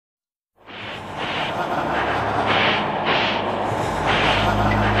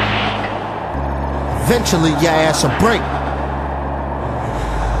eventually your ass will break.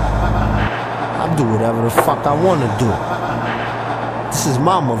 I'll do whatever the fuck I wanna do. This is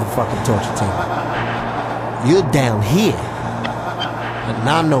my motherfucking torture table. You're down here, and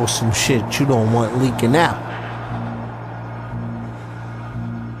I know some shit you don't want leaking out.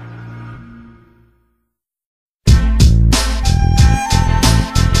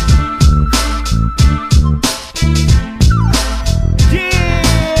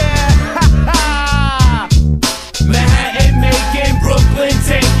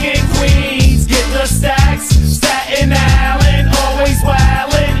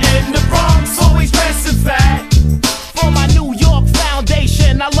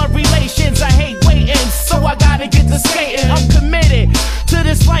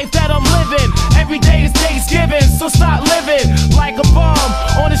 So stop living like a bum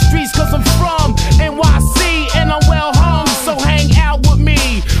on the streets, cause I'm from NYC and I'm well hung. So hang out with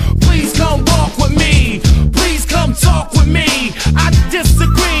me, please come walk with me, please come talk with me. I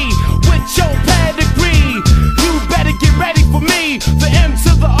disagree with your pedigree. You better get ready for me, the M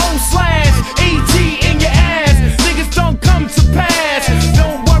to the O/ET in your ass. Niggas don't come to pass.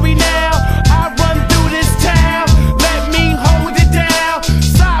 Don't worry now, I run through this town. Let me hold it down.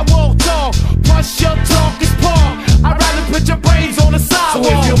 Sidewalk talk, plus your talk is pork. I'd rather put your brains on the sidewalk. So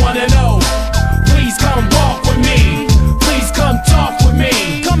if you wanna know, please come walk with me, please come talk with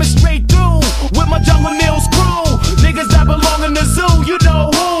me. Coming straight through with my Jungle Mills crew. Niggas that belong in the zoo, you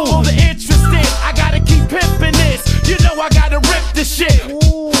know who. For the interested, I gotta keep pimping this. You know I gotta rip this shit.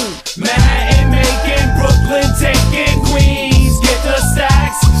 Ooh. Manhattan making, Brooklyn taking, Queens get the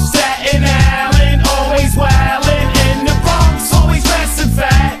stacks. Staten Island always wildin', in the Bronx always dressing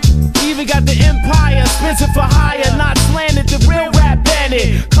fat. Even got the Empire, Spencer for hire, not slanted, the real rap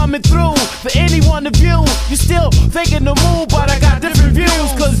bandit. Coming through for anyone to view. You still thinking the move, but I got different views.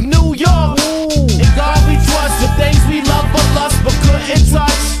 Cause New York, in God we trust. The things we love but lust but couldn't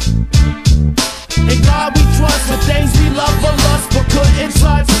touch. In God we trust. The things we love but lust but couldn't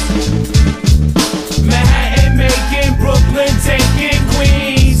touch. Manhattan making, Brooklyn taking,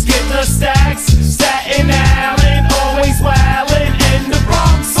 Queens get the stacks. Staten Island always wildin', in the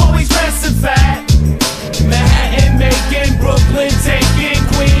Bronx always dressing fat. Manhattan making, Brooklyn taking,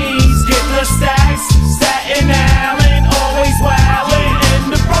 Queens get the stacks. Staten Island always wildin', in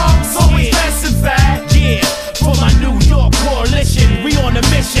the Bronx always dressing fat. Yeah, for my New York coalition, we on a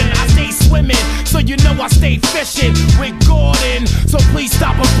mission. I stay swimming, so you know I stay fishing with Gordon. So please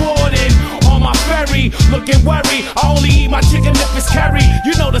stop aborting on my ferry, looking worried. I only eat my chicken if it's curry.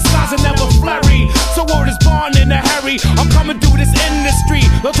 You know the skies are never flurry, so word is born in a hurry. I'm coming through this industry,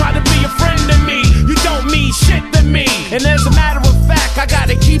 don't try to be a friend to me. You don't mean shit to me, and as a matter of fact, I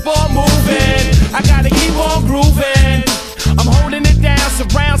gotta keep on moving, I gotta keep on grooving. I'm holding it down,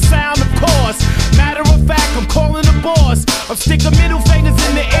 surround sound